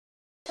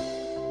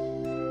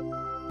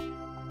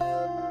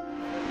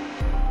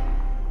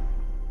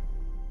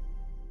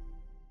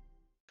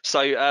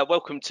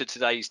Welcome to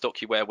today's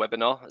DocuWare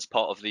webinar as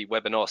part of the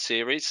webinar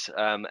series.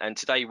 And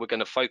today we're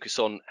going to focus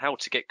on how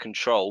to get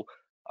control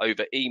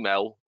over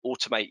email,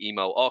 automate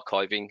email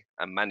archiving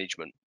and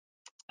management.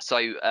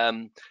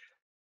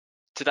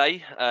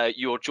 Today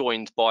you're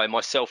joined by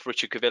myself,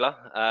 Richard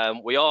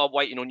Cavilla. We are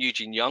waiting on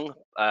Eugene Young,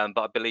 but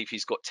I believe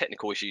he's got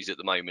technical issues at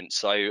the moment.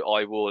 So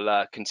I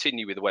will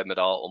continue with the webinar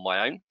on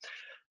my own.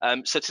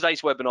 So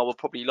today's webinar will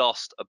probably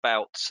last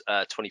about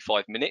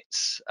 25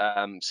 minutes.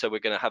 So we're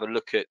going to have a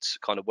look at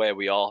kind of where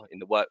we are in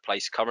the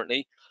workplace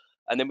currently,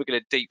 and then we're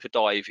going to deeper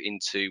dive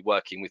into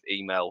working with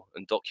email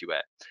and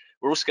DocuWare.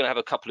 We're also going to have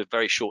a couple of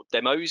very short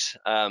demos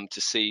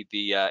to see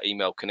the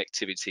email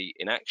connectivity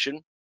in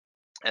action,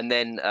 and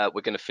then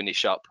we're going to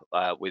finish up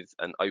with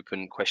an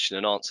open question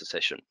and answer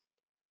session.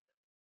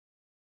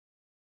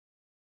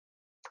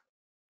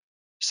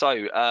 So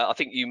I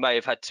think you may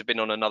have had to been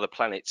on another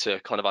planet to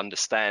kind of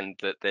understand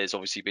that there's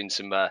obviously been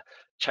some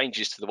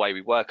changes to the way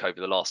we work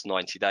over the last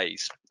 90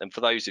 days. And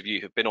for those of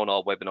you who've been on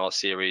our webinar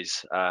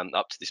series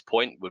up to this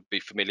point would be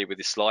familiar with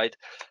this slide.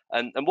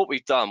 And what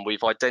we've done,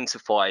 we've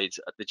identified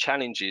the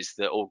challenges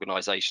that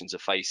organizations are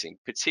facing,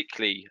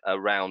 particularly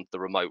around the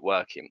remote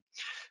working.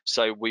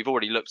 So we've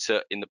already looked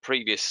at in the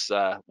previous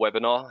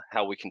webinar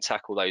how we can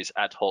tackle those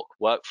ad hoc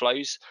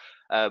workflows.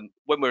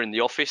 When we're in the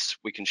office,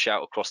 we can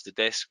shout across the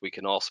desk, we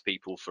can ask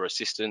people for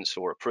assistance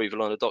or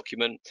approval on a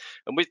document.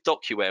 And with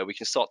DocuWare, we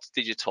can start to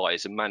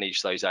digitize and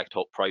manage those ad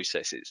hoc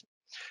processes.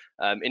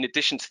 In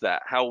addition to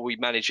that, how are we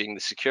managing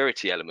the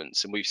security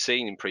elements? And we've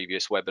seen in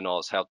previous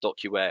webinars how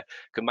DocuWare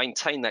can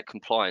maintain that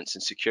compliance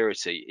and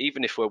security,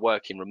 even if we're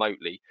working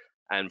remotely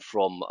and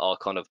from our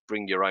kind of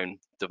bring your own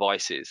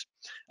devices.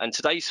 And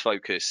today's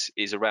focus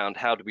is around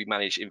how do we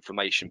manage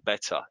information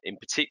better, in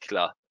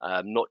particular,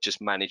 not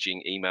just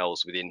managing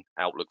emails within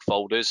Outlook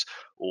folders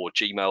or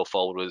Gmail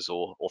folders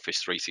or Office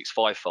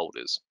 365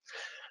 folders.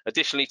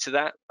 Additionally to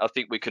that, I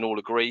think we can all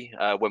agree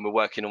when we're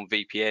working on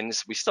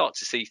VPNs, we start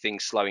to see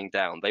things slowing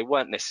down. They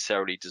weren't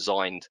necessarily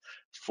designed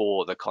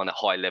for the kind of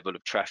high level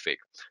of traffic.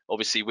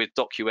 Obviously with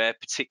DocuWare,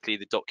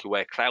 particularly the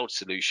DocuWare cloud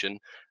solution,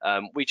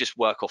 we just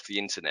work off the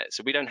internet.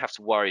 So we don't have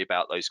to worry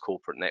about those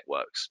corporate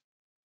networks.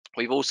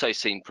 We've also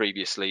seen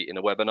previously in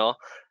a webinar,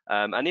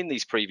 and in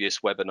these previous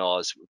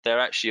webinars, they're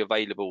actually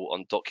available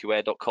on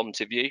docuware.com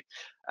to view.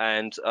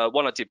 And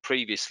one I did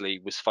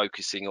previously was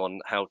focusing on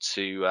how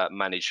to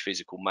manage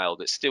physical mail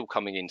that's still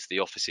coming into the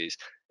offices,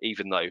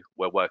 even though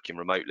we're working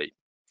remotely.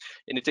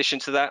 In addition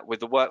to that, with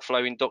the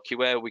workflow in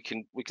DocuWare, we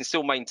can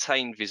still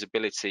maintain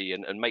visibility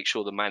and make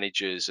sure the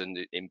managers and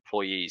the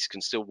employees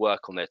can still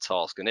work on their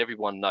task, and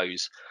everyone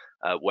knows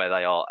where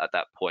they are at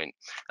that point.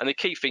 And the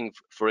key thing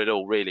for it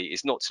all really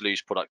is not to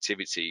lose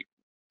productivity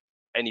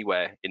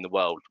anywhere in the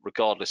world,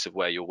 regardless of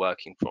where you're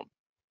working from.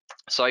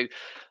 So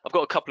I've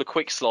got a couple of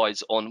quick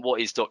slides on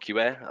what is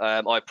DocuWare.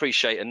 I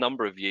appreciate a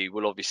number of you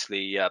will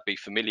obviously be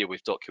familiar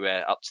with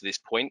DocuWare up to this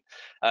point,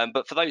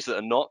 but for those that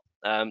are not,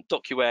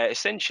 DocuWare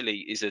essentially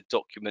is a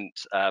document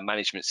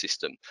management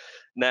system.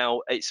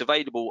 Now it's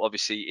available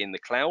obviously in the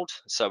cloud,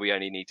 so we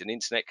only need an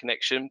internet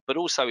connection, but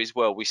also as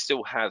well we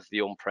still have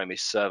the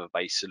on-premise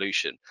server-based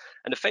solution,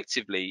 and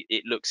effectively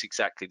it looks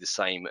exactly the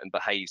same and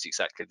behaves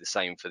exactly the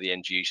same for the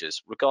end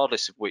users,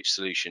 regardless of which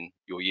solution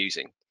you're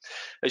using.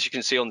 As you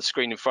can see on the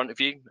screen in front of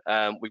you,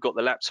 we've got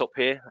the laptop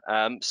here.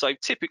 So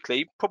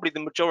typically, probably the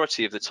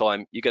majority of the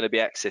time, you're going to be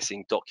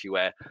accessing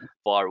DocuWare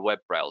via a web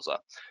browser.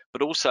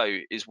 But also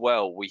as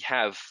well, we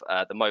have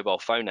the mobile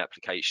phone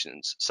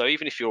applications. So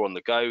even if you're on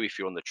the go, if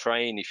you're on the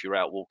train, if you're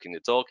out walking the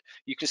dog,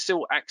 you can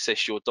still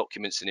access your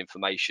documents and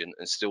information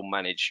and still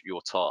manage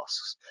your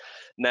tasks.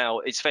 Now,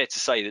 it's fair to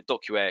say that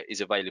DocuWare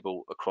is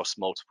available across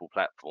multiple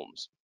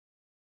platforms.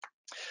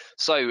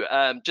 So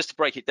just to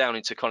break it down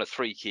into kind of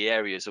three key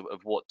areas of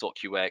what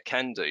DocuWare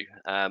can do,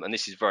 and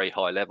this is very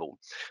high level.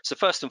 So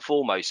first and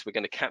foremost, we're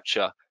going to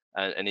capture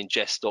and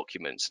ingest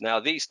documents. Now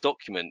these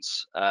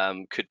documents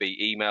could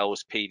be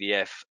emails,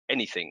 PDF,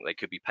 anything. They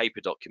could be paper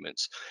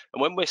documents.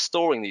 And when we're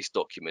storing these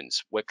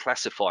documents, we're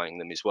classifying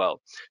them as well.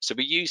 So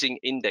we're using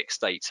index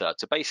data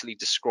to basically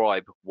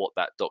describe what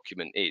that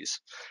document is.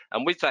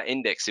 And with that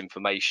index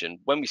information,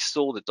 when we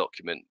store the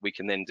document, we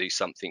can then do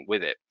something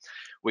with it.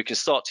 We can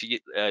start to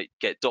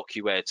get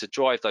DocuWare to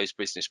drive those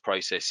business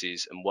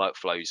processes and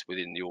workflows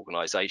within the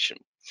organization.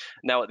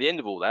 Now, at the end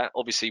of all that,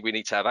 obviously, we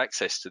need to have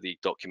access to the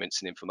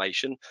documents and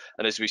information.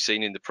 And as we've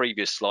seen in the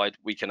previous slide,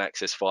 we can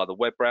access via the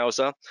web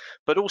browser,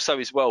 but also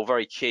as well,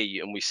 very key,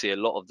 and we see a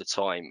lot of the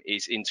time,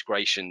 is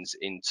integrations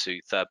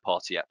into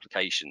third-party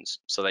applications.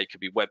 So they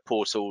could be web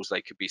portals,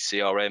 they could be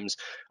CRMs,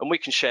 and we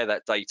can share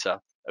that data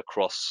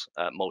across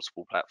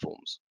multiple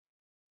platforms.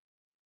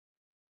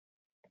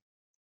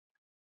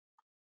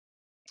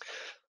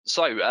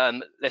 So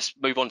let's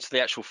move on to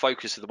the actual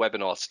focus of the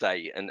webinar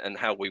today and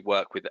how we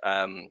work with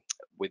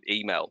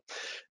email.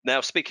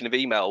 Now, speaking of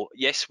email,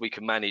 yes, we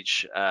can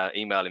manage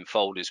email in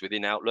folders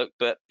within Outlook,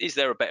 but is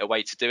there a better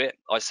way to do it?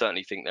 I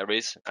certainly think there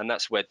is, and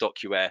that's where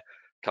DocuWare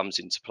comes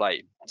into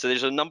play. So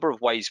there's a number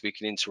of ways we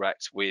can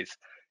interact with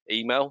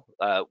email,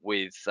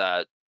 with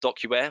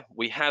DocuWare,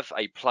 we have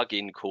a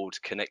plugin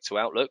called Connect to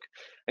Outlook.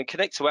 And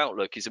Connect to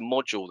Outlook is a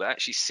module that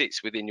actually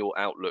sits within your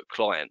Outlook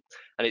client.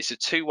 And it's a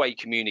two-way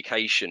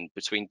communication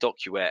between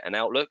DocuWare and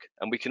Outlook.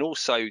 And we can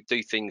also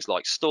do things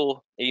like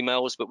store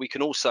emails, but we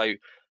can also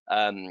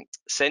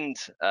send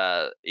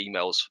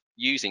emails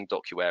using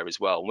DocuWare as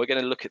well. And we're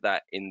going to look at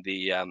that in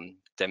the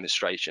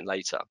demonstration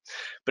later.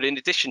 But in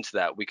addition to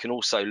that, we can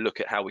also look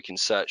at how we can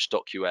search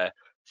DocuWare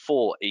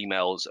for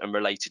emails and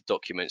related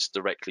documents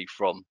directly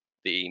from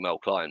the email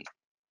client.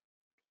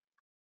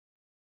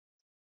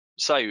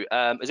 So,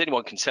 as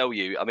anyone can tell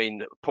you, I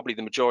mean, probably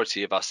the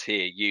majority of us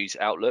here use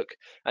Outlook,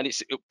 and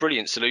it's a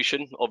brilliant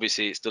solution.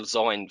 Obviously, it's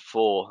designed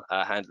for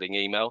handling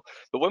email,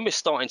 but when we're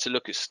starting to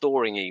look at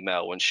storing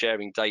email and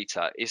sharing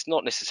data, it's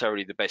not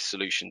necessarily the best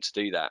solution to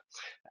do that.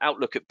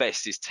 Outlook at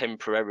best is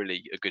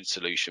temporarily a good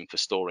solution for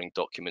storing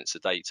documents or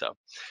data.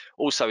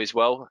 Also, as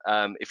well,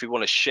 if we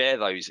want to share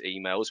those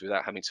emails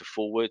without having to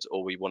forward,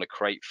 or we want to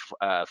create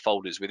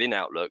folders within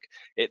Outlook,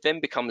 it then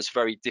becomes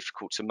very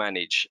difficult to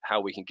manage how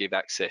we can give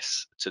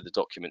access to the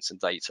documents and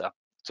data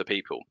to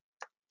people.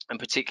 And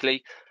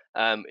particularly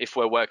if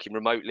we're working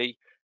remotely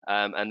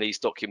and these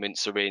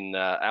documents are in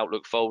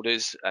Outlook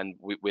folders, and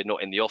we're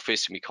not in the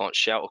office and we can't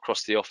shout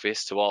across the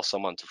office to ask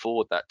someone to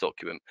forward that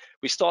document,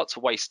 we start to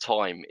waste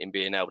time in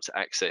being able to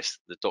access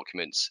the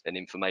documents and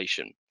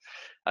information.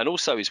 And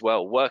also as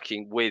well,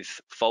 working with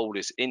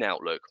folders in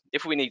Outlook,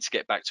 if we need to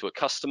get back to a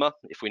customer,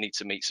 if we need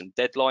to meet some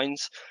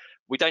deadlines,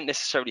 we don't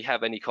necessarily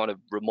have any kind of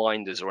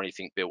reminders or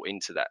anything built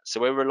into that. So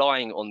we're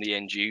relying on the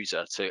end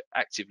user to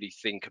actively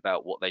think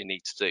about what they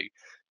need to do.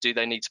 Do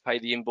they need to pay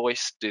the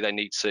invoice? Do they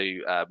need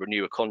to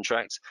renew a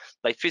contract?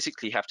 They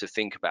physically have to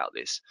think about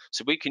this.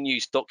 So we can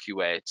use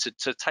DocuWare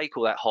to take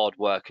all that hard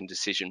work and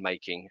decision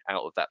making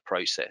out of that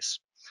process.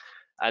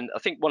 And I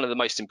think one of the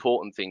most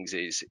important things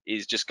is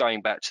just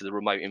going back to the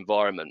remote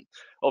environment.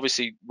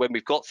 Obviously, when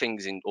we've got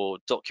things in, or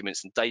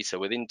documents and data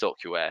within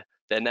DocuWare,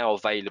 they're now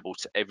available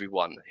to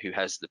everyone who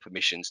has the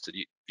permissions to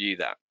view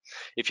that.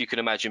 If you can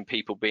imagine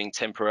people being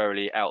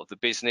temporarily out of the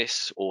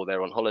business or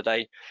they're on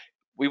holiday,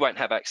 we won't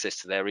have access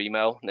to their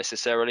email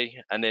necessarily,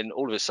 and then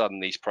all of a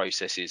sudden these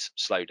processes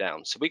slow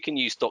down. So we can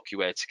use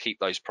DocuWare to keep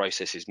those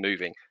processes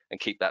moving and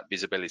keep that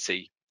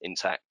visibility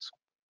intact.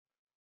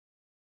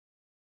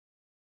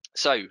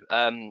 So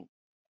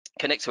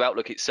Connect to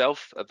Outlook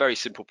itself, a very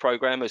simple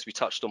program, as we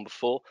touched on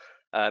before.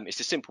 It's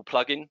a simple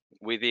plugin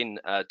within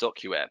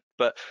DocuWare.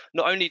 But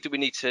not only do we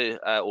need to,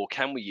 or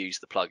can we use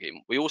the plugin,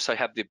 we also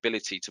have the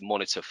ability to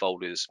monitor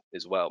folders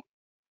as well.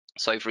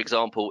 So for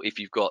example, if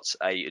you've got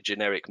a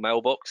generic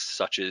mailbox,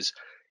 such as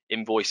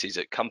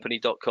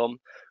invoices@company.com,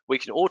 we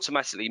can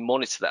automatically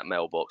monitor that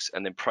mailbox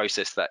and then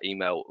process that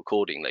email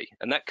accordingly.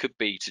 And that could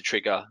be to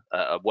trigger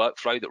a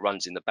workflow that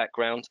runs in the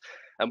background.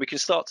 And we can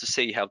start to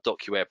see how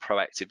DocuWare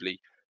proactively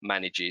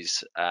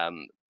manages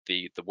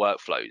the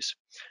workflows.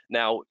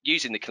 Now,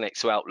 using the Connect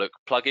to Outlook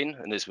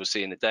plugin, and as we'll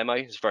see in the demo,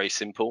 it's very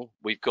simple.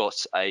 We've got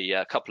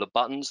a couple of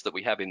buttons that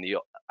we have in the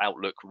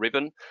Outlook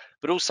ribbon,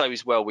 but also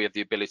as well, we have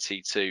the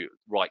ability to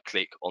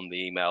right-click on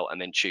the email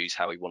and then choose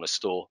how we want to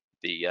store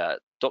the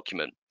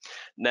document.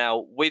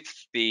 Now, with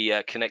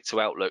the Connect to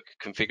Outlook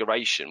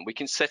configuration, we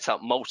can set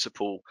up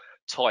multiple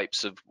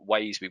types of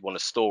ways we want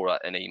to store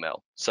an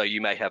email. So you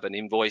may have an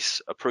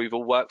invoice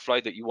approval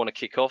workflow that you want to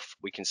kick off.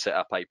 We can set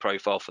up a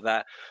profile for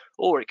that.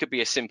 Or it could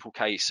be a simple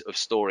case of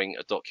storing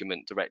a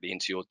document directly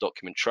into your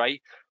document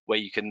tray, where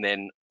you can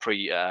then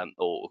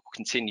or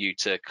continue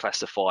to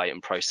classify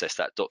and process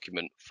that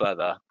document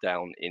further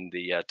down in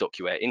the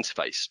DocuWare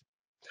interface.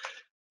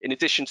 In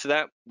addition to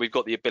that, we've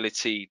got the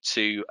ability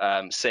to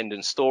send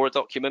and store a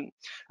document.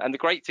 And the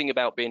great thing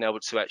about being able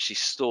to actually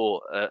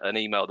store an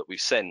email that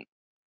we've sent,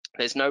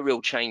 there's no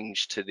real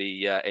change to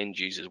the end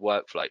user's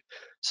workflow.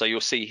 So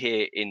you'll see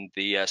here in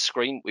the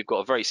screen, we've got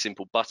a very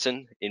simple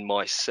button in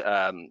my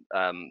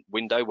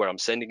window where I'm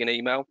sending an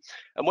email.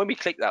 And when we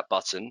click that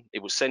button, it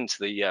will send to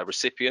the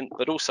recipient,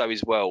 but also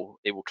as well,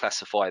 it will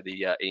classify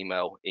the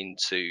email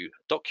into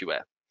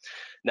DocuWare.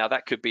 Now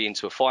that could be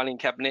into a filing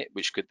cabinet,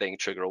 which could then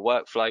trigger a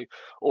workflow,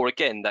 or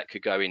again, that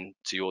could go into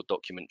your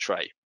document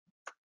tray.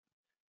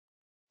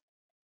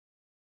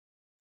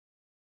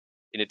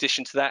 In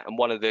addition to that, and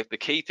one of the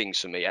key things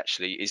for me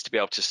actually is to be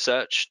able to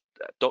search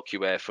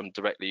DocuWare from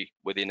directly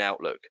within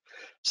Outlook.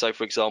 So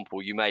for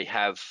example, you may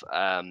have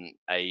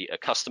a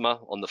customer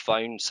on the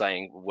phone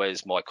saying,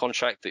 where's my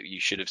contract that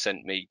you should have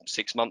sent me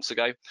 6 months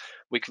ago?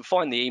 We can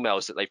find the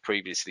emails that they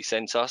previously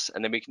sent us,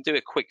 and then we can do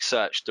a quick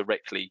search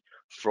directly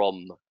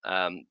from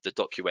the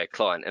DocuWare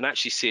client and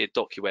actually see a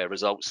DocuWare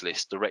results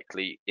list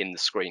directly in the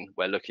screen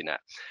we're looking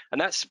at.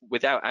 And that's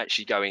without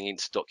actually going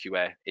into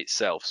DocuWare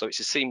itself. So it's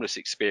a seamless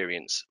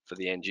experience for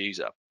the end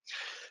user.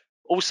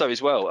 Also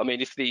as well, I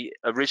mean, if the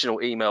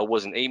original email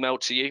wasn't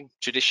emailed to you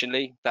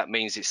traditionally, that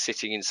means it's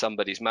sitting in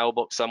somebody's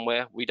mailbox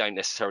somewhere. We don't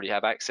necessarily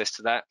have access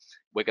to that.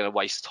 We're going to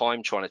waste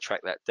time trying to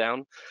track that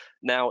down.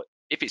 Now,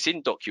 if it's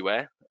in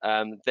DocuWare,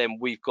 then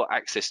we've got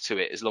access to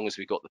it as long as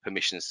we've got the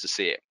permissions to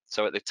see it.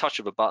 So at the touch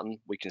of a button,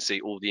 we can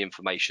see all the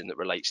information that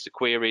relates to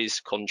queries,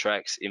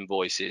 contracts,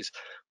 invoices,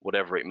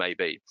 whatever it may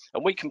be.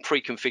 And we can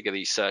pre-configure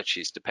these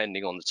searches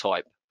depending on the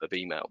type of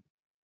email.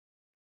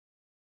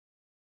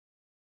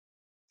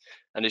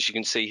 And as you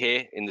can see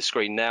here in the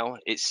screen now,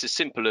 it's as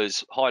simple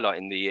as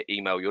highlighting the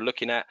email you're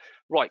looking at,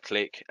 right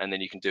click, and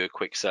then you can do a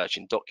quick search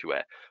in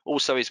DocuWare.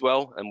 Also as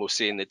well, and we'll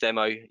see in the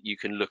demo, you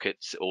can look at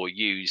or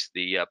use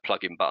the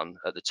plugin button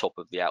at the top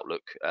of the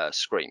Outlook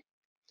screen.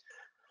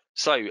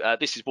 So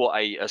this is what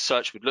a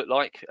search would look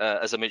like.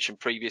 As I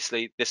mentioned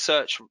previously, the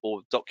search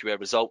or DocuWare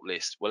result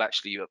list will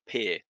actually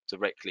appear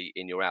directly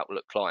in your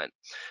Outlook client.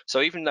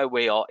 So even though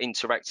we are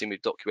interacting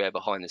with DocuWare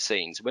behind the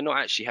scenes, we're not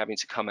actually having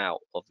to come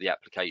out of the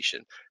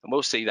application. And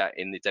we'll see that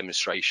in the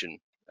demonstration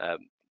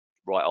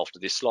right after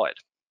this slide.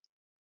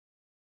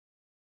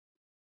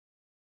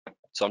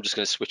 So I'm just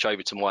going to switch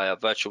over to my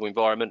virtual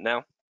environment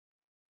now.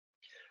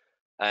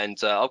 And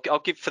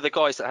I'll give, for the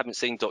guys that haven't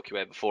seen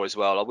DocuWare before as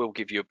well, I will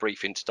give you a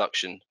brief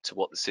introduction to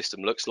what the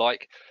system looks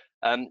like.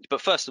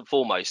 But first and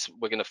foremost,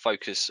 we're going to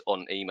focus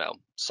on email.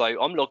 So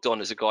I'm logged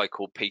on as a guy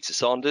called Peter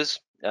Sanders.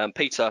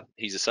 Peter,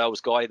 he's a sales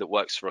guy that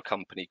works for a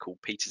company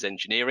called Peter's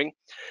Engineering.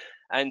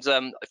 And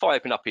if I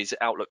open up his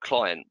Outlook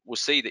client, we'll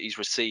see that he's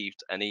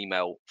received an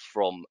email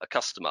from a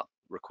customer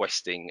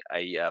requesting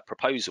a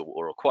proposal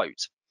or a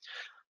quote.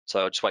 So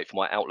I'll just wait for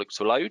my Outlook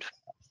to load.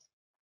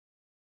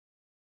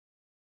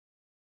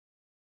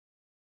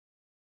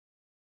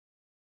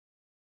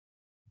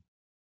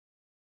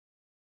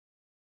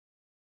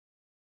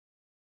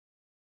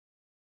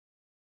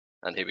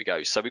 And here we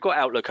go. So we've got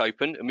Outlook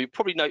open, and we've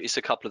probably noticed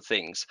a couple of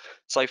things.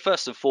 So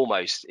first and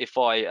foremost, if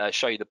I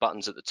show you the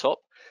buttons at the top,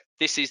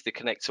 this is the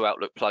Connect to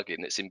Outlook plugin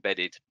that's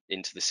embedded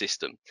into the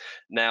system.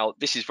 Now,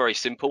 this is very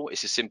simple.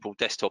 It's a simple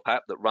desktop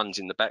app that runs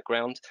in the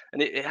background,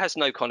 and it has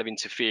no kind of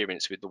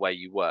interference with the way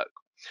you work.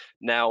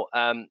 Now,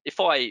 if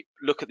I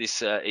look at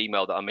this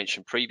email that I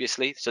mentioned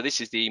previously, so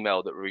this is the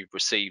email that we've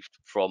received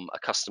from a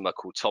customer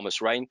called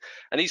Thomas Rain,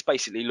 and he's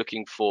basically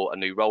looking for a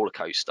new roller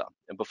coaster.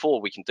 And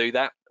before we can do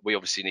that, we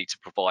obviously need to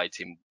provide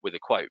him with a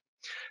quote.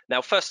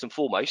 Now, first and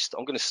foremost,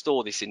 I'm going to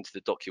store this into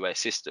the DocuWare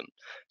system.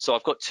 So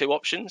I've got two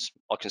options.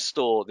 I can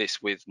store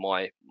this with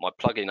my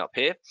plugin up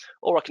here,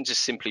 or I can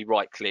just simply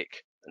right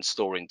click and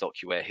store in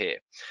DocuWare here.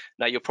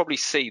 Now you'll probably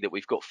see that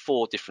we've got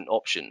 4 different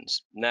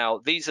options.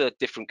 Now these are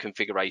different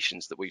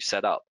configurations that we've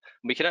set up.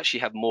 We can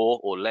actually have more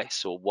or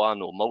less or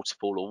one or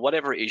multiple or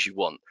whatever it is you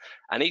want.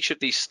 And each of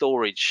these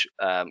storage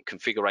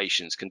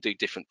configurations can do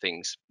different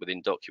things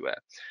within DocuWare.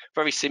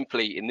 Very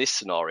simply in this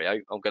scenario,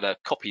 I'm going to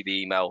copy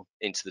the email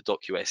into the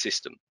DocuWare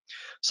system.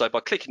 So by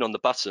clicking on the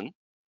button,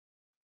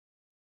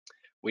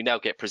 we now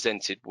get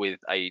presented with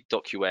a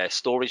DocuWare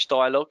storage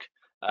dialog.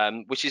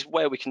 Which is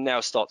where we can now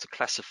start to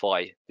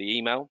classify the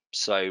email,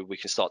 so we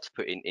can start to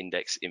put in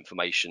index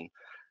information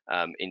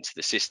into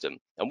the system.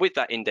 And with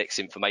that index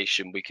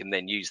information, we can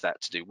then use that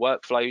to do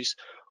workflows,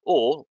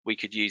 or we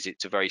could use it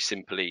to very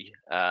simply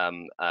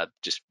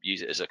just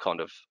use it as a kind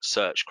of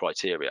search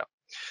criteria.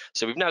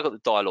 So we've now got the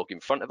dialog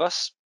in front of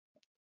us.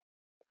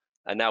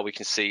 And now we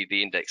can see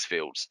the index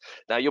fields.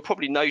 Now you'll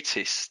probably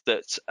notice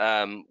that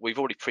we've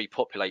already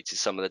pre-populated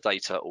some of the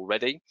data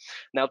already.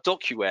 Now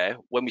DocuWare,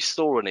 when we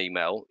store an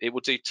email, it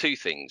will do 2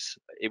 things.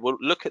 It will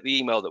look at the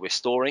email that we're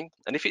storing,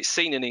 and if it's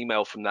seen an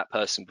email from that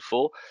person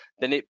before,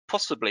 then it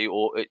possibly,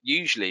 or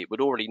usually, it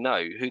would already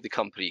know who the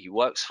company he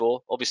works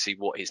for, obviously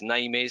what his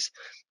name is.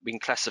 We can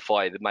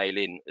classify the mail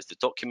in as the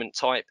document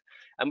type,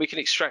 and we can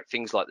extract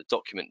things like the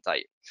document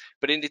date.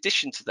 But in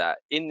addition to that,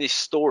 in this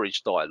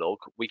storage dialog,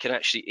 we can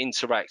actually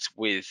interact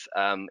with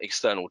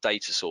external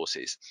data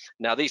sources.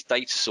 Now, these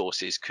data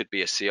sources could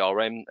be a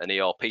CRM, an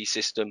ERP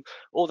system,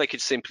 or they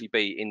could simply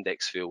be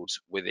index fields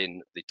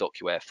within the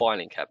DocuWare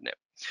filing cabinet.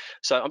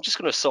 So I'm just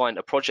going to assign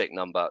a project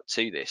number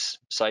to this.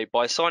 So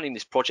by assigning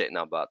this project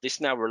number, this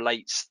now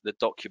relates the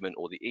document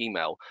or the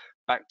email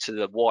back to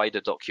the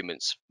wider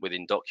documents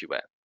within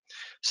DocuWare.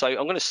 So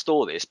I'm going to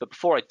store this, but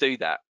before I do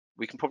that,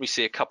 we can probably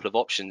see a couple of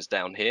options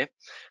down here.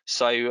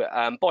 So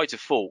by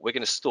default, we're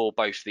going to store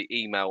both the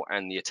email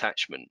and the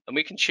attachment, and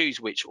we can choose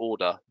which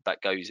order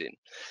that goes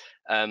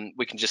in.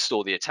 We can just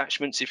store the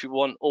attachments if we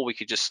want, or we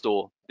could just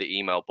store the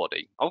email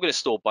body. I'm going to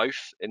store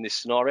both in this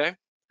scenario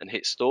and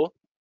hit store.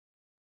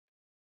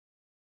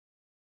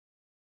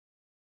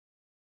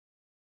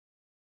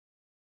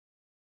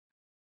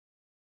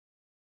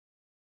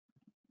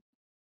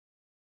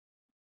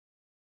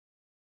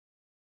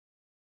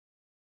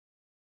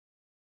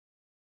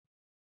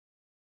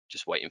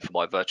 Just waiting for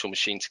my virtual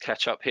machine to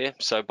catch up here.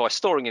 So by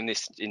storing in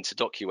this into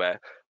DocuWare,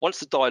 once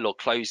the dialog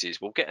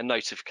closes, we'll get a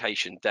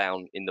notification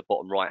down in the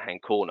bottom right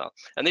hand corner.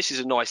 And this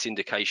is a nice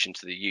indication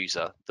to the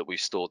user that we've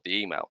stored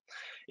the email.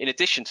 In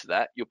addition to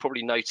that, you'll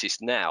probably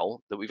notice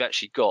now that we've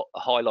actually got a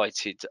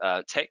highlighted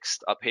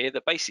text up here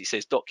that basically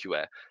says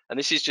DocuWare. And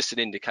this is just an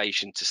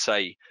indication to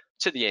say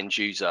to the end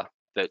user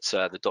that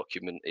the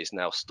document is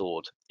now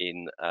stored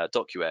in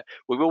DocuWare.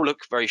 We will look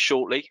very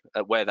shortly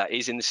at where that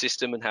is in the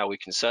system and how we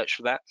can search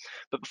for that.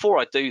 But before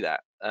I do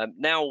that,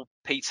 now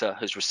Peter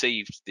has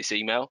received this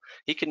email,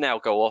 he can now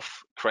go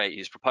off, create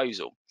his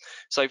proposal.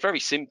 So very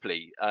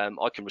simply,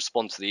 I can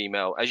respond to the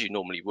email as you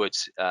normally would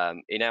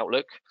in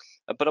Outlook,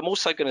 but I'm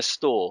also going to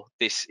store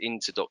this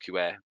into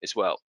DocuWare as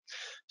well.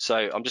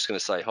 So I'm just going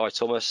to say, hi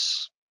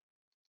Thomas,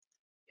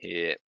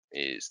 here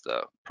is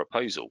the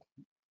proposal.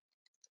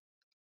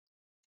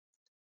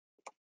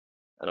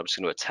 And I'm just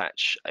going to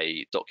attach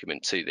a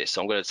document to this.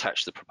 So I'm going to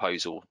attach the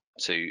proposal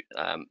to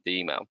the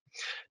email.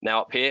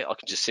 Now up here, I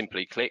can just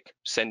simply click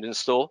send and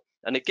store.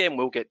 And again,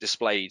 we'll get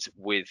displayed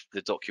with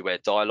the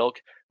DocuWare dialog,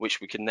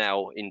 which we can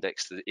now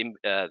index the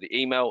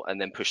email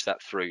and then push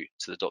that through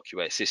to the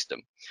DocuWare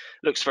system.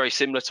 Looks very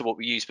similar to what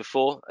we used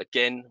before.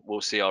 Again,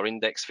 we'll see our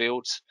index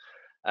fields.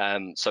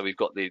 So we've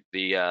got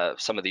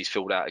some of these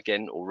filled out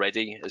again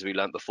already, as we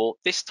learned before.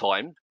 This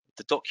time,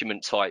 the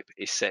document type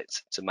is set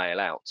to mail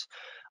out.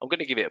 I'm going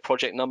to give it a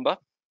project number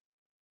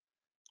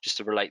just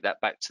to relate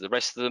that back to the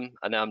rest of them,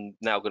 and I'm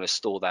now going to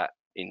store that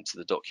into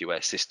the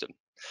DocuWare system.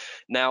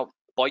 Now,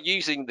 by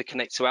using the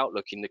Connect to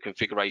Outlook in the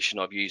configuration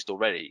I've used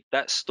already,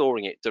 that's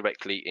storing it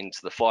directly into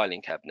the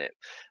filing cabinet.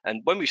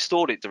 And when we've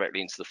stored it directly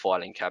into the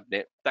filing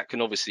cabinet, that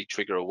can obviously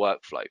trigger a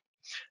workflow.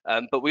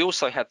 But we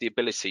also have the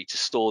ability to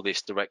store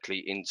this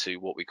directly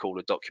into what we call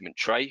a document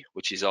tray,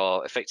 which is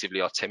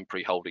effectively our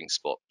temporary holding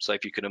spot. So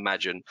if you can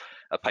imagine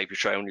a paper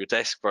tray on your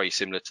desk, very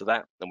similar to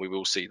that, and we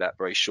will see that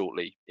very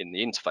shortly in the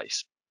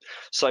interface.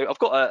 So I've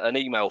got an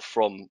email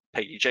from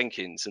Peggy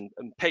Jenkins, and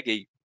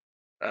Peggy,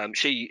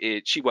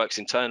 she works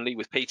internally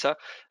with Peter,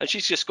 and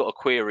she's just got a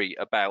query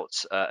about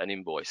an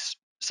invoice.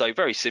 So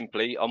very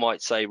simply, I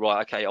might say,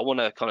 right, okay, I want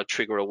to kind of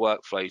trigger a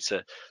workflow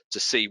to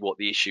see what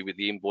the issue with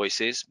the invoice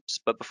is.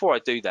 But before I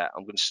do that,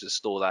 I'm going to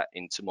store that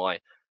into my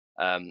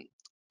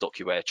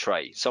DocuWare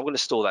tray. So I'm going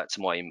to store that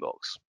to my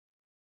inbox.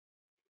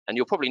 And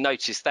you'll probably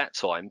notice that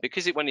time,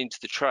 because it went into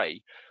the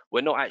tray,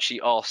 we're not actually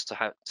asked to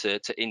have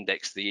to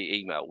index the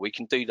email. We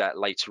can do that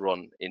later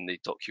on in the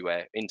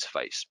DocuWare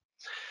interface.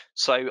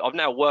 So I've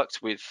now worked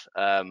with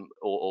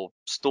or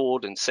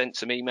stored and sent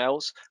some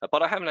emails,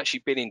 but I haven't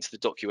actually been into the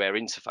DocuWare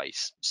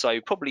interface.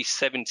 So probably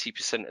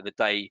 70% of the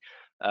day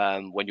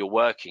when you're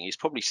working is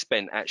probably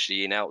spent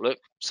actually in Outlook.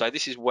 So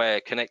this is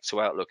where Connect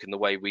to Outlook and the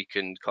way we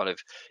can kind of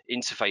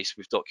interface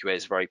with DocuWare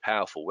is very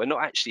powerful. We're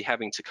not actually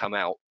having to come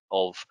out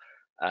of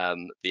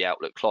the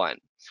Outlook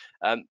client.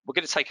 We're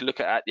going to take a look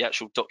at the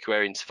actual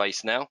DocuWare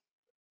interface now.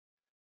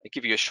 I'll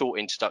give you a short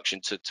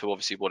introduction to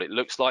obviously what it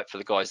looks like for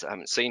the guys that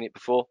haven't seen it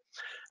before.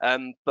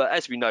 But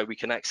as we know, we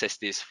can access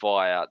this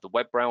via the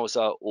web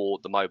browser or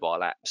the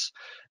mobile apps.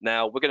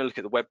 Now, we're going to look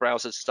at the web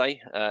browser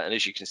today, and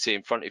as you can see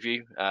in front of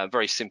you,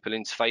 very simple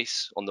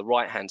interface. On the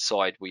right-hand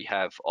side, we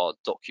have our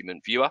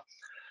document viewer.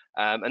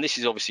 And this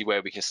is obviously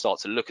where we can start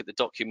to look at the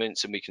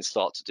documents and we can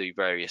start to do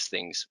various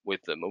things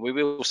with them. And we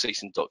will see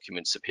some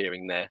documents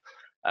appearing there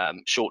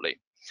shortly.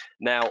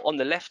 Now, on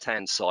the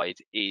left-hand side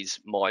is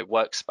my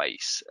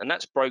workspace, and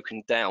that's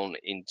broken down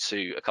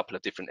into a couple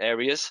of different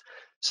areas.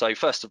 So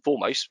first and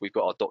foremost, we've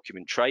got our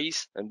document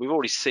trays, and we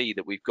already see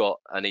that we've got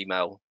an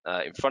email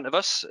in front of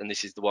us, and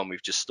this is the one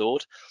we've just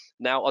stored.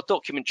 Now, our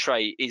document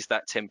tray is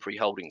that temporary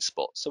holding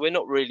spot, so we're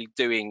not really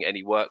doing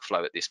any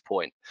workflow at this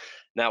point.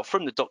 Now,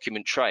 from the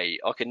document tray,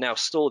 I can now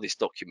store this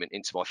document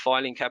into my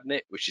filing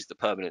cabinet, which is the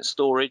permanent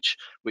storage,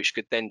 which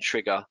could then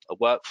trigger a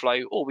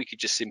workflow, or we could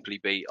just simply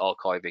be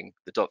archiving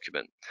the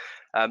document.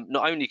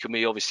 Not only can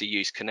we obviously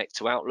use Connect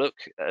to Outlook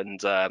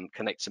and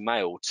Connect to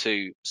Mail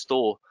to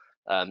store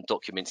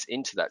documents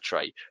into that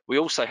tray, we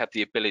also have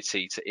the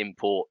ability to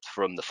import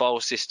from the file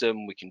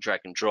system. We can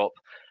drag and drop,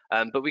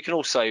 but we can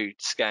also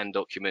scan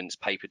documents,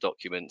 paper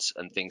documents,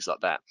 and things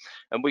like that.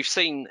 And we've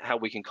seen how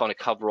we can kind of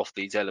cover off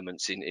these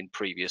elements in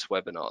previous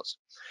webinars.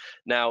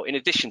 Now, in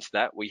addition to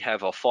that, we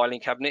have our filing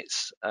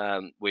cabinets,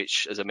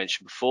 which, as I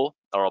mentioned before,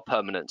 are our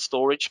permanent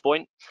storage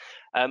point.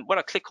 When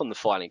I click on the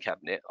filing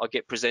cabinet, I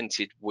get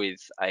presented with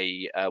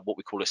what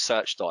we call a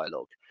search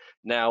dialog.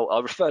 Now, I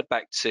referred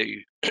back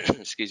to,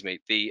 excuse me,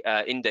 the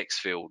index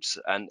fields,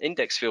 and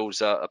index fields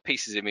are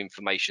pieces of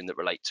information that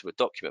relate to a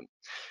document.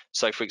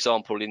 So, for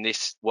example, in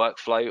this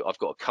workflow, I've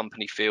got a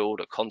company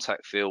field, a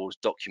contact field,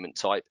 document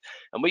type,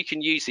 and we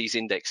can use these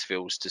index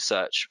fields to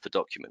search for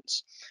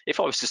documents. If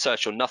I was to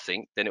search on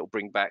nothing, then it will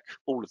bring back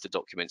all of the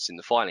documents in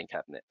the filing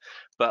cabinet.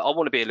 But I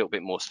want to be a little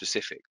bit more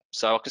specific.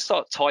 So I can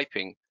start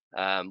typing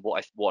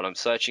what I'm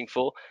searching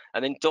for,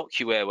 and then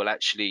DocuWare will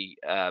actually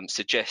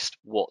suggest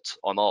what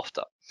I'm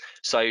after.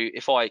 So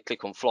if I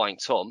click on Flying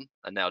Tom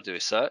and now do a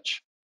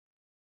search,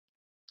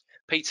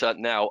 Peter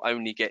now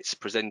only gets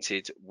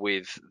presented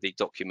with the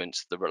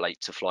documents that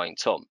relate to Flying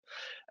Tom.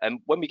 And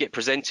when we get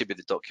presented with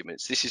the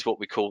documents, this is what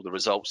we call the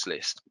results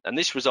list. And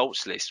this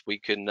results list, we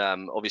can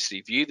obviously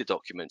view the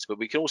documents, but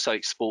we can also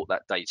export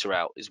that data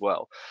out as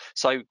well.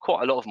 So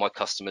quite a lot of my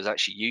customers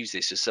actually use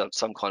this as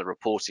some kind of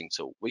reporting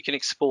tool. We can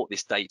export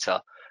this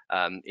data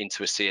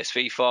into a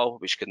CSV file,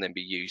 which can then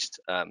be used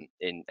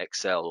in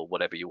Excel or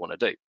whatever you want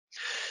to do.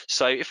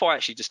 So if I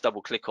actually just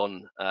double click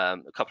on a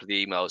couple of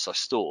the emails I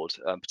stored,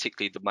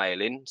 particularly the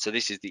mail in, so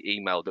this is the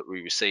email that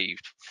we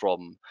received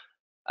from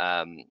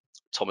um,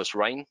 Thomas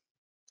Rain.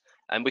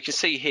 And we can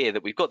see here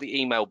that we've got the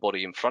email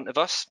body in front of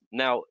us.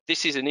 Now,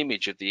 this is an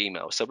image of the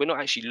email, so we're not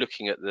actually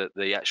looking at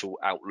the actual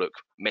Outlook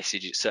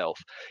message itself.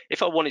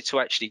 If I wanted to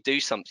actually do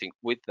something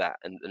with that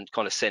and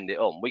kind of send it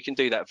on, we can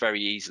do that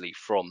very easily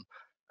from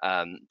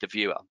the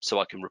viewer. So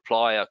I can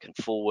reply, I can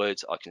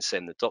forward, I can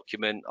send the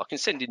document, I can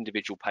send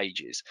individual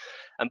pages.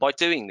 And by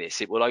doing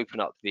this, it will open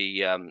up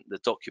the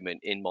document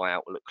in my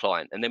Outlook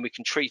client, and then we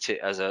can treat it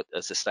as a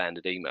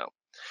standard email.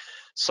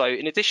 So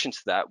in addition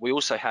to that, we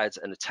also had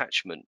an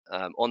attachment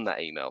on that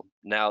email.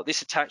 Now,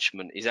 this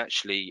attachment is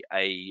actually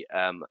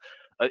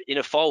in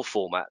a file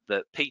format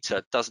that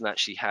Peter doesn't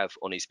actually have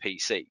on his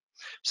PC.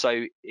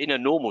 So in a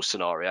normal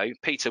scenario,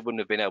 Peter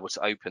wouldn't have been able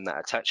to open that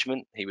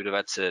attachment. He would have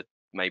had to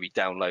maybe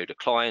download a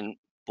client,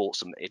 bought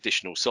some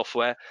additional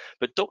software,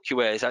 but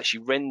DocuWare has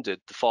actually rendered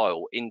the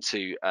file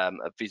into a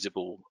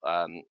visible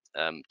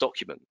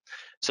document.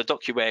 So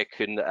DocuWare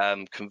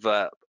can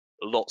convert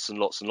lots and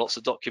lots and lots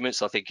of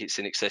documents. I think it's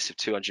in excess of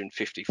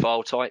 250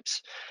 file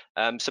types.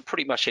 So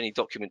pretty much any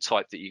document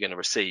type that you're going to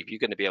receive, you're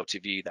going to be able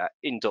to view that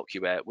in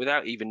DocuWare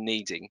without even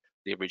needing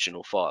the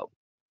original file.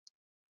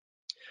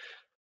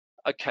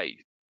 Okay,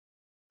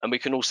 and we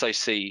can also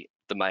see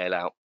the mail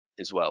out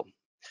as well.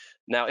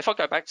 Now, if I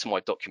go back to my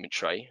document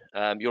tray,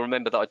 you'll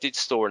remember that I did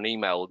store an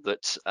email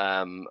that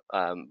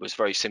was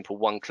very simple,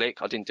 one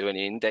click. I didn't do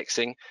any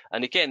indexing.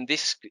 And again,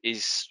 this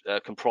is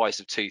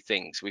comprised of two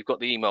things. We've got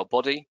the email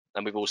body,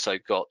 and we've also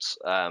got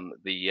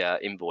the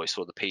invoice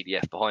or the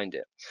PDF behind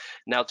it.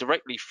 Now,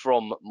 directly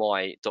from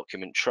my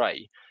document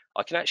tray,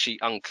 I can actually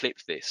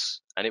unclip this,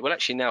 and it will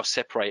actually now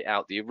separate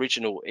out the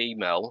original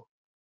email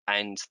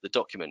and the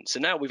document. So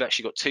now we've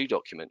actually got two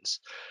documents.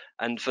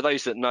 And for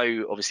those that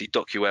know, obviously,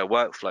 DocuWare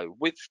workflow,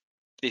 with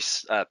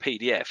this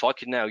PDF, I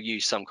could now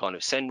use some kind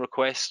of send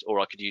request, or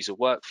I could use a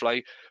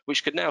workflow,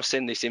 which could now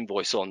send this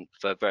invoice on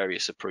for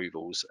various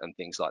approvals and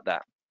things like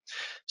that.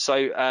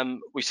 So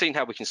we've seen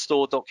how we can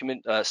store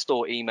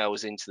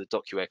emails into the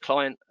DocuWare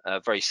client,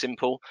 very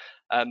simple.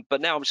 But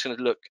now I'm just going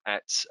to look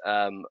at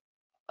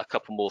a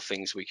couple more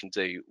things we can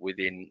do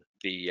within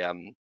the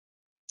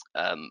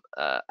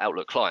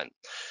Outlook client.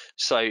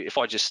 So if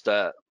I just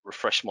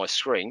refresh my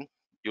screen,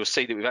 you'll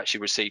see that we've actually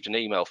received an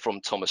email from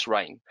Thomas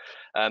Rain.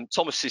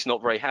 Thomas is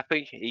not very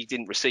happy. He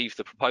didn't receive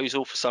the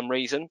proposal for some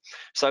reason.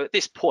 So at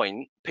this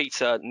point,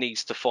 Peter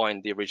needs to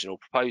find the original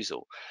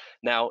proposal.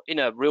 Now, in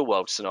a real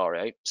world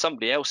scenario,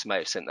 somebody else may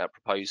have sent that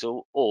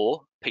proposal,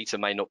 or Peter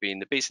may not be in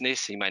the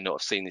business. He may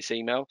not have seen this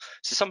email.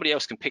 So somebody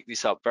else can pick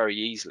this up very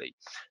easily.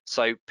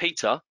 So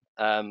Peter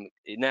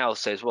it now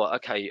says, well,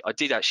 okay, I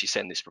did actually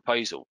send this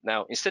proposal.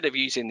 Now, instead of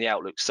using the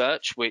Outlook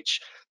search,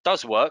 which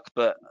does work,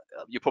 but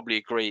you probably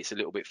agree it's a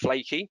little bit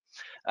flaky,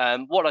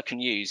 what I can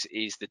use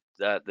is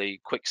the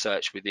quick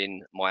search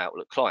within my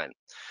Outlook client.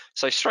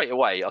 So straight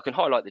away, I can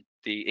highlight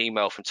the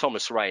email from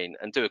Thomas Rain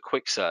and do a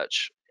quick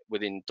search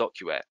within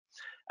DocuWare.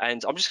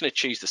 And I'm just going to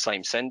choose the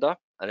same sender,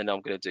 and then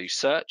I'm going to do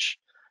search.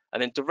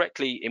 And then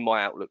directly in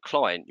my Outlook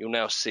client, you'll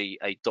now see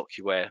a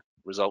DocuWare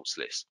results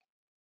list.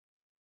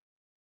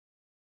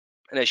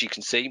 And as you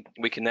can see,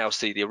 we can now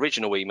see the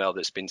original email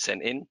that's been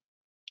sent in,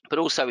 but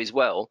also as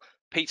well,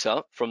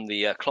 Peter from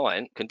the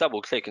client can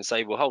double click and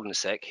say, well, hold on a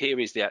sec, here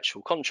is the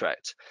actual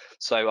contract.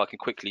 So I can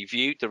quickly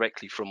view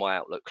directly from my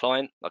Outlook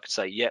client. I can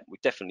say, yep, we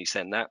definitely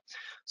send that.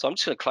 So I'm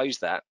just going to close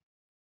that.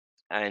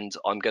 And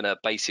I'm going to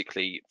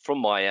basically, from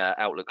my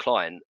Outlook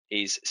client,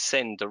 is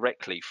send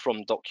directly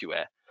from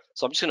DocuWare.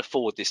 So I'm just going to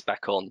forward this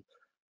back on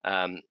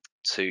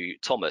to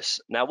Thomas.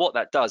 Now, what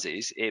that does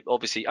is it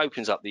obviously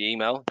opens up the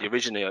email, the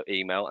original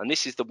email, and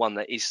this is the one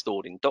that is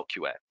stored in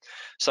DocuWare.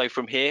 So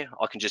from here,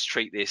 I can just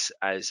treat this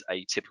as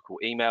a typical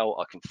email.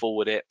 I can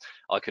forward it.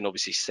 I can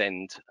obviously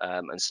send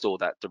and store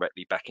that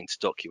directly back into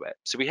DocuWare.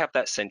 So we have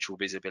that central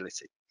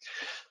visibility.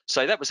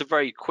 So that was a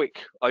very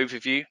quick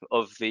overview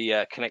of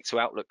the Connect to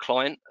Outlook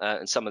client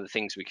and some of the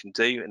things we can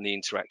do and the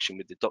interaction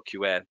with the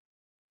DocuWare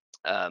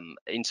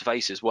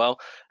interface as well.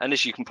 And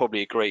as you can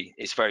probably agree,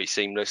 it's very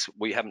seamless.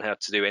 We haven't had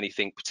to do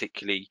anything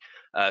particularly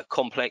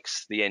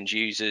complex. The end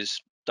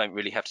users don't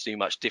really have to do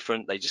much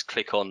different. They just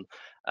click on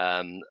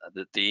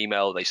the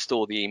email, they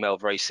store the email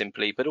very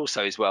simply, but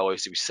also as well,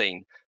 as we've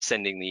seen,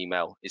 sending the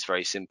email is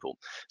very simple.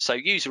 So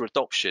user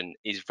adoption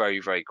is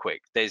very, very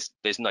quick. There's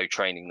no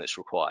training that's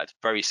required.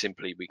 Very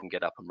simply, we can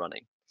get up and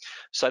running.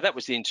 So that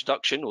was the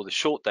introduction or the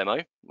short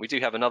demo. We do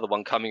have another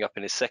one coming up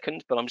in a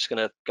second, but I'm just going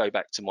to go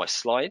back to my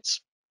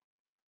slides.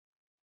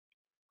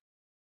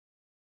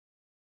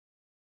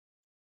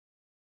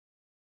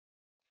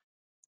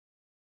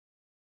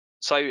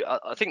 So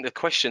I think the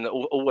question that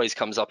always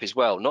comes up as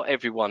well, not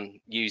everyone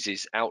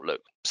uses Outlook.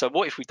 So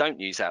what if we don't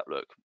use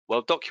Outlook?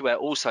 Well, DocuWare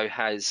also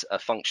has a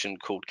function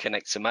called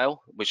Connect to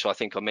Mail, which I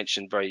think I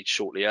mentioned very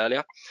shortly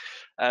earlier.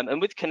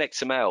 And with Connect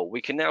to Mail,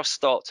 we can now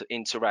start to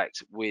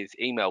interact with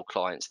email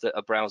clients that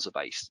are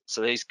browser-based.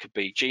 So these could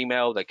be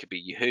Gmail, they could be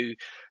Yahoo,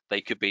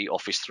 they could be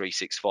Office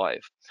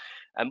 365.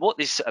 And what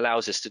this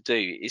allows us to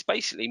do is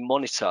basically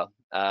monitor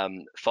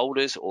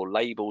folders or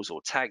labels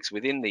or tags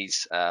within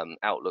these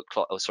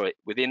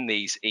within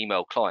these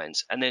email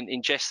clients, and then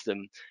ingest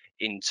them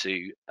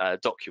into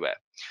DocuWare.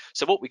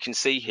 So what we can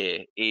see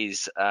here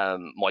is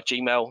my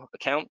Gmail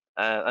account,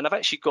 and I've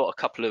actually got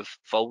a couple of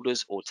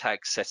folders or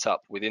tags set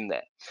up within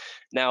there.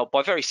 Now,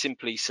 by very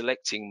simply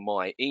selecting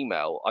my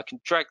email, I can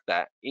drag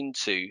that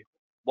into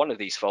one of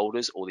these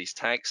folders or these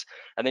tags,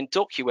 and then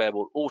DocuWare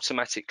will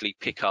automatically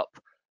pick up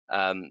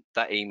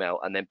that email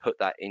and then put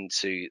that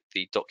into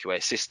the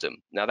DocuWare system.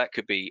 Now, that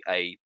could be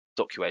a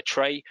DocuWare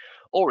tray,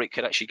 or it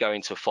could actually go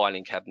into a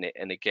filing cabinet,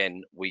 and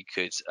again, we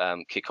could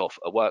kick off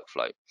a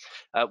workflow.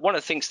 One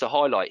of the things to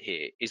highlight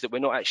here is that we're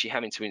not actually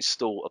having to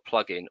install a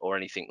plugin or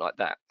anything like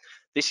that.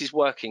 This is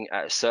working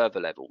at a server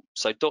level.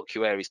 So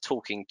DocuWare is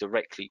talking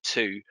directly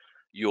to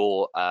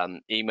your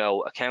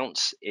email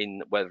accounts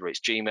in whether it's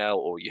Gmail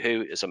or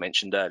Yahoo, as I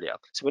mentioned earlier.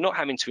 So we're not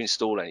having to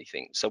install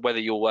anything. So whether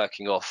you're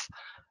working off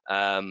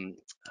a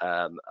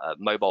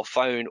mobile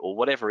phone or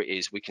whatever it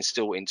is, we can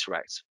still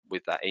interact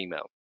with that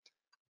email.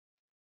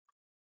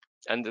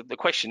 And the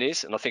question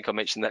is, and I think I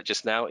mentioned that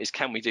just now, is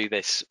can we do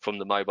this from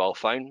the mobile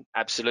phone?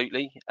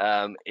 Absolutely.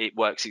 It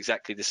works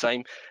exactly the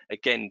same.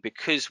 Again,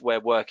 because we're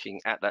working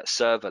at that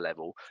server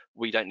level,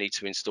 we don't need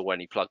to install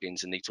any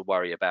plugins and need to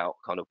worry about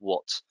kind of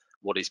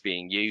what is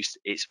being used.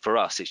 It's for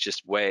us, it's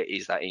just where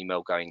is that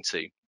email going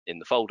to in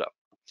the folder.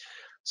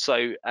 So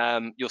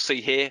you'll see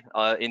here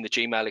in the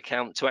Gmail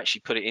account, to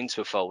actually put it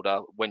into a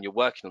folder when you're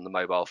working on the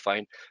mobile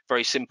phone,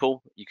 very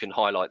simple. You can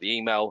highlight the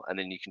email and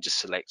then you can just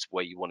select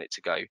where you want it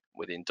to go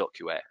within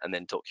DocuWare, and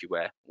then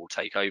DocuWare will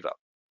take over.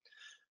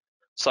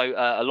 So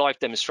a live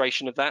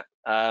demonstration of that.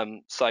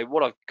 So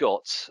what I've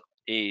got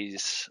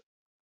is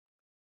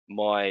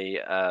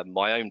my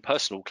my own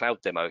personal cloud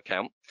demo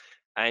account,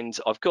 and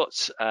I've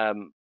got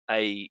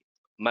a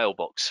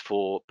mailbox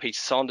for Peter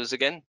Sanders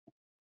again.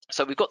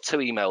 So we've got two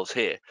emails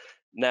here.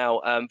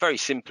 Now, very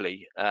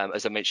simply,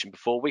 as I mentioned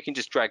before, we can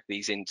just drag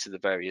these into the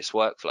various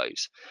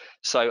workflows.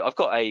 So I've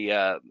got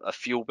a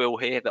fuel bill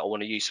here that I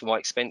want to use for my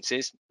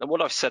expenses. And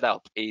what I've set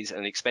up is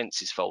an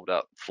expenses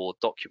folder for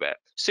DocuWare.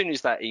 As soon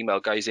as that email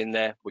goes in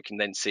there, we can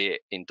then see it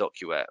in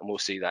DocuWare, and we'll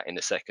see that in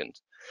a second.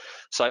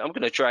 So I'm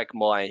going to drag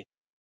my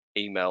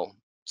email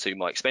to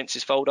my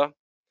expenses folder.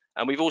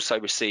 And we've also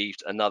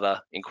received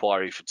another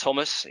inquiry for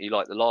Thomas. He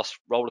liked the last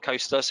roller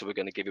coaster, so we're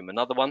going to give him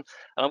another one.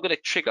 And I'm going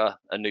to trigger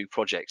a new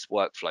project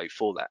workflow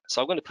for that. So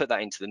I'm going to put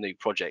that into the new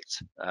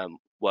project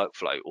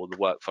workflow, or the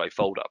workflow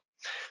folder.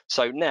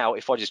 So now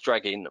if I just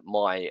drag in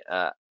my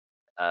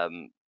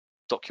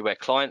DocuWare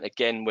client,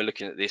 again, we're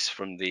looking at this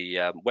from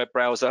the web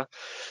browser.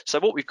 So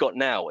what we've got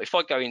now, if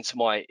I go into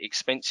my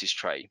expenses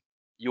tray,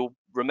 you'll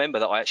remember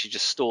that I actually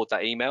just stored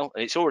that email,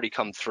 and it's already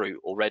come through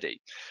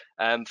already.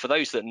 For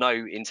those that know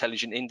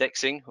intelligent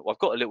indexing, I've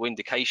got a little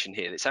indication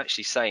here that's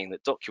actually saying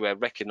that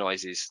DocuWare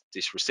recognizes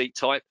this receipt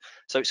type.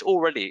 So it's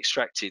already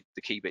extracted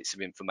the key bits of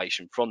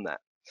information from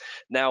that.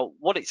 Now,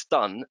 what it's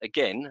done,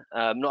 again,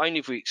 not only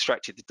have we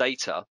extracted the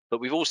data,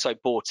 but we've also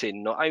brought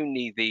in not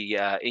only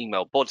the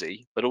email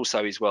body, but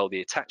also as well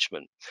the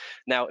attachment.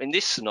 Now, in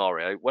this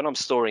scenario, when I'm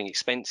storing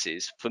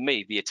expenses, for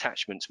me, the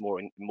attachment's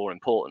more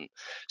important.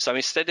 So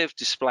instead of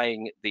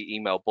displaying the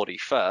email body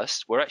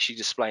first, we're actually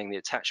displaying the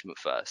attachment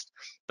first.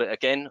 But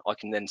again, I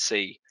can then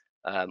see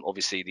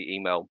obviously the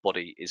email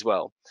body as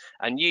well.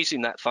 And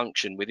using that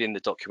function within the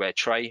DocuWare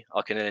tray,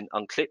 I can then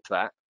unclip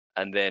that,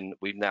 and then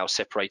we've now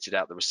separated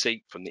out the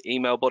receipt from the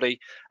email body,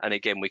 and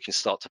again we can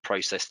start to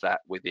process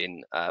that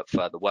within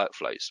further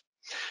workflows.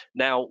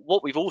 Now,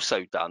 what we've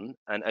also done,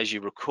 and as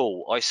you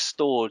recall, I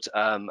stored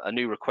a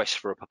new request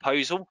for a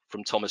proposal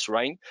from Thomas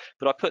Rain,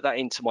 but I put that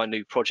into my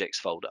new projects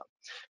folder.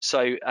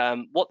 So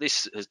what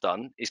this has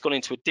done is gone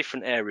into a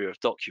different area of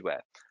DocuWare,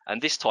 and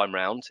this time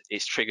round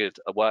it's triggered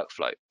a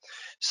workflow.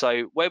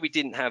 So where we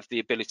didn't have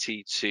the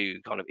ability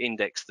to kind of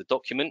index the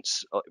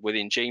documents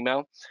within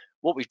Gmail,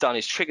 what we've done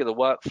is trigger the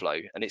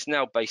workflow, and it's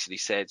now basically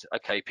said,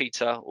 okay,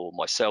 Peter, or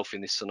myself in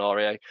this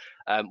scenario,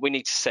 we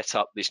need to set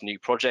up this new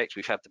project.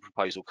 We've had the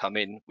proposal come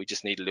in. We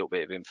just need a little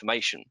bit of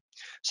information.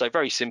 So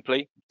very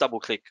simply, double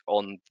click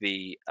on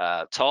the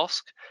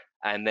task,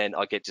 and then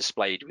I get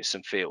displayed with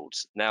some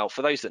fields. Now,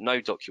 for those that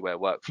know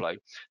DocuWare workflow,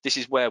 this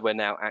is where we're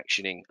now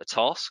actioning a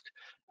task.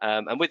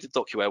 And with the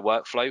DocuWare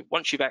workflow,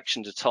 once you've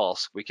actioned a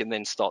task, we can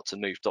then start to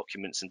move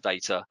documents and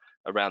data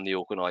around the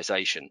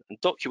organization.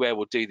 And DocuWare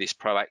will do this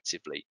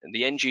proactively, and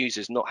the end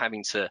user is not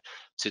having to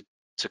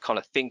kind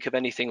of think of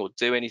anything or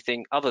do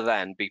anything other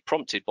than be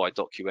prompted by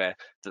DocuWare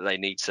that they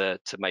need to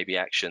maybe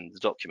action the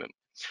document.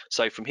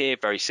 So from here,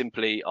 very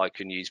simply, I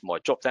can use my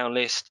drop-down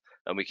list,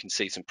 and we can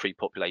see some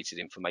pre-populated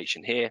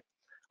information here.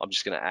 I'm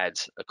just going to add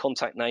a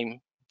contact name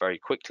very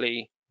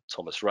quickly,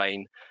 Thomas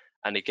Rain,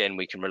 and again,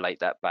 we can relate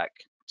that back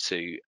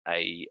to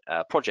a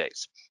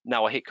project.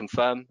 Now I hit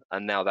confirm,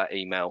 and now that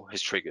email has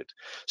triggered.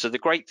 So the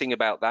great thing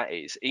about that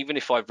is, even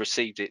if I've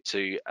received it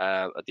to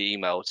the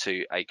email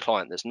to a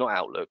client that's not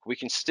Outlook, we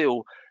can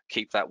still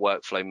keep that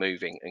workflow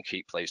moving and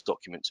keep those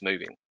documents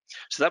moving.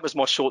 So that was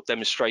my short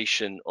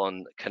demonstration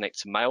on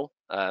Connect Mail.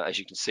 As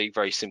you can see,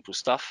 very simple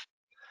stuff.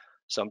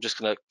 So I'm just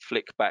going to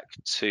flick back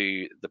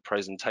to the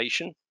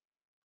presentation.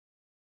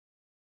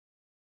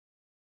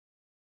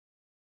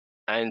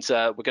 And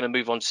we're going to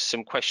move on to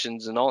some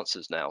questions and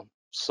answers now.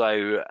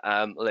 So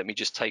let me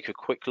just take a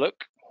quick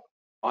look.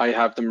 I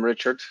have them,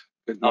 Richard.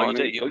 Good morning.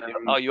 Oh, you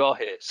do. You are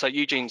here. So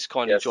Eugene's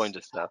kindly Yes. joined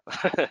us now.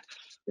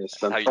 Yes,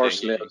 How are you doing,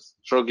 unfortunately, I Eugene? was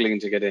struggling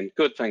to get in.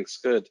 Good, thanks.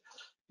 Good.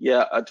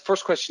 Yeah, the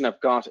first question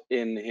I've got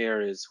in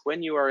here is,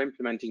 when you are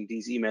implementing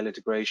these email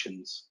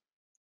integrations,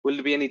 will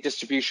there be any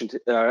disruption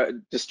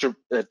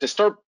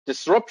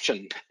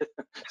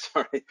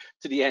sorry,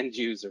 to the end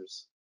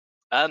users?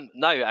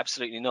 No,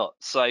 absolutely not.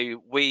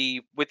 So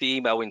with the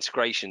email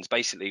integrations,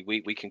 basically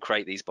we can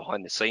create these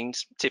behind the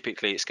scenes.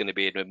 Typically, it's going to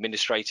be an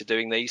administrator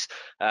doing these,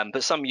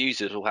 but some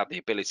users will have the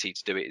ability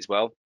to do it as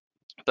well.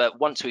 But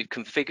once we've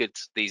configured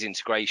these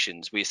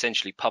integrations, we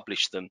essentially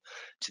publish them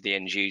to the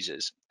end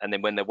users, and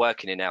then when they're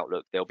working in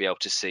Outlook, they'll be able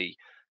to see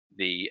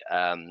the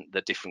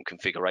different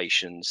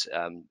configurations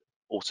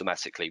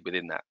automatically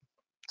within that.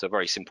 So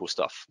very simple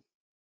stuff.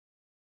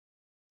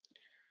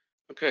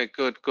 Okay,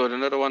 good, good.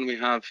 Another one we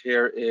have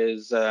here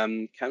is,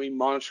 can we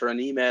monitor an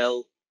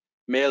email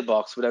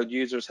mailbox without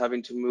users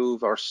having to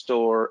move or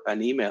store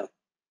an email?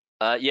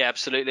 Yeah,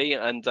 absolutely.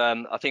 And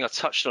I think I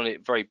touched on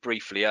it very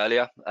briefly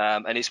earlier.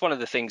 And it's one of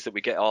the things that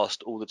we get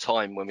asked all the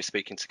time when we're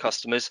speaking to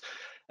customers.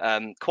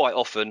 Quite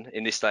often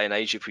in this day and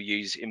age, if we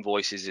use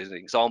invoices as an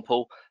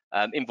example,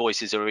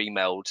 invoices are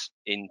emailed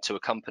into a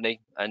company.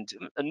 And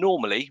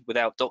normally,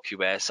 without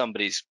DocuWare,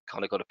 somebody's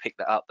kind of got to pick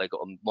that up. They've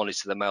got to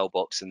monitor the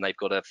mailbox and they've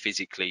got to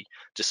physically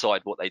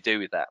decide what they do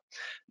with that.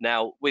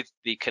 Now, with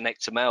the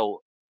Connect to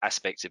Mail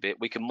aspect of it,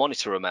 we can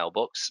monitor a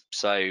mailbox.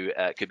 So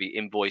it could be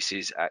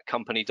invoices at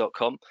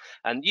company.com,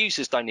 and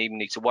users don't even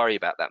need to worry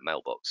about that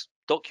mailbox.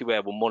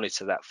 DocuWare will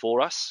monitor that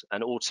for us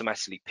and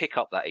automatically pick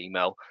up that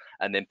email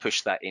and then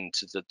push that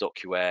into the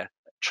DocuWare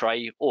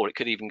tray, or it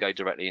could even go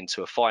directly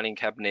into a filing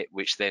cabinet,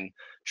 which then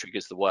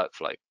triggers the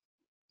workflow.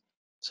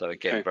 So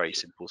again, Okay. very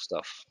simple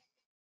stuff.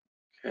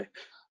 Okay,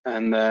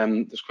 and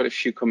there's quite a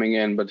few coming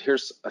in, but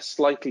here's a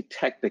slightly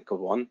technical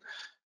one.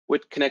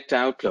 With Connect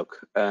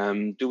Outlook,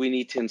 do we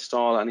need to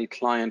install any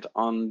client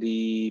on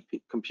the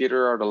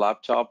computer or the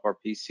laptop or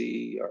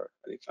PC or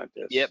anything like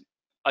this? Yep.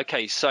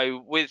 Okay,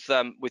 so with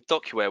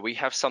DocuWare, we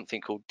have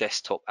something called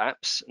desktop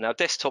apps. Now,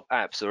 desktop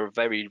apps are a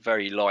very,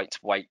 very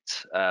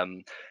lightweight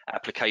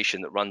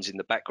application that runs in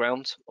the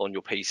background on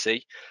your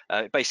PC.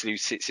 It basically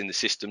sits in the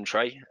system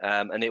tray,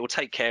 and it will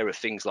take care of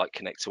things like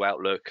Connect to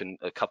Outlook and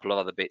a couple of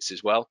other bits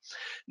as well.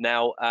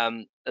 Now,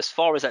 as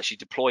far as actually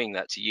deploying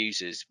that to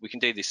users, we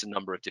can do this a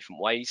number of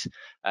different ways.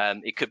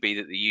 It could be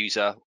that the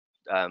user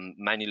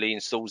manually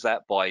installs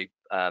that by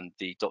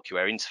the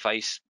DocuWare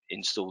interface,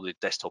 install the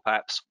desktop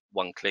apps,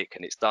 one click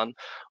and it's done.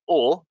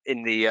 Or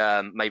in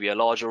the maybe a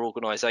larger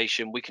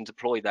organization, we can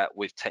deploy that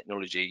with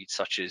technology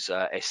such as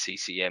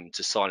SCCM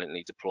to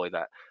silently deploy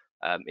that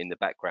in the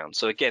background.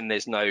 So again,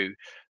 there's no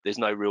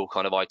real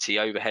kind of IT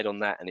overhead on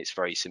that, and it's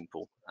very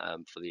simple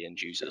for the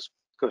end users.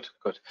 Good,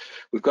 good.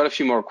 We've got a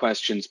few more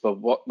questions, but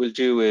what we'll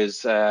do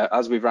is,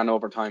 as we've run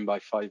over time by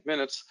 5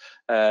 minutes,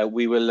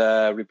 we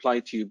will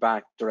reply to you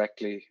back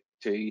directly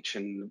to each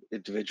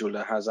individual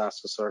that has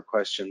asked us our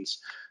questions.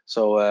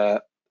 So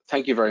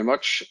thank you very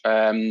much.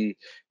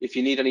 If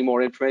you need any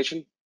more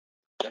information,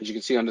 as you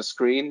can see on the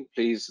screen,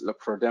 please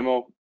look for a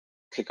demo,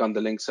 click on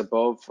the links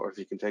above, or if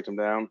you can take them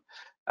down,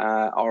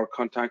 or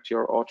contact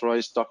your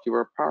authorized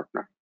DocuWare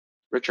partner.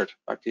 Richard,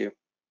 back to you.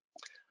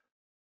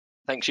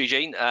 Thanks,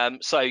 Eugene.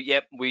 So,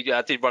 yeah, we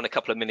did run a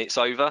couple of minutes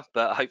over,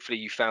 but hopefully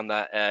you found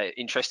that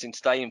interesting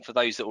today. And for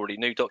those that already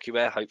knew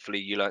DocuWare, hopefully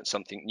you learned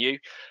something new.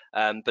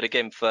 But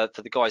again, for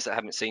the guys that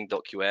haven't seen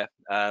DocuWare,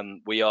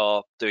 we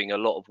are doing a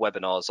lot of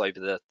webinars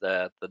over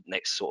the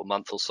next sort of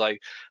month or so.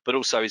 But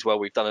also as well,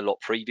 we've done a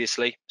lot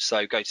previously.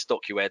 So go to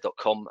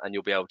docuware.com and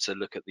you'll be able to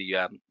look at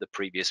the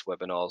previous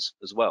webinars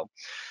as well.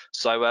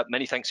 So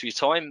many thanks for your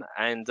time,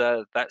 and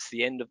that's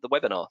the end of the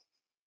webinar.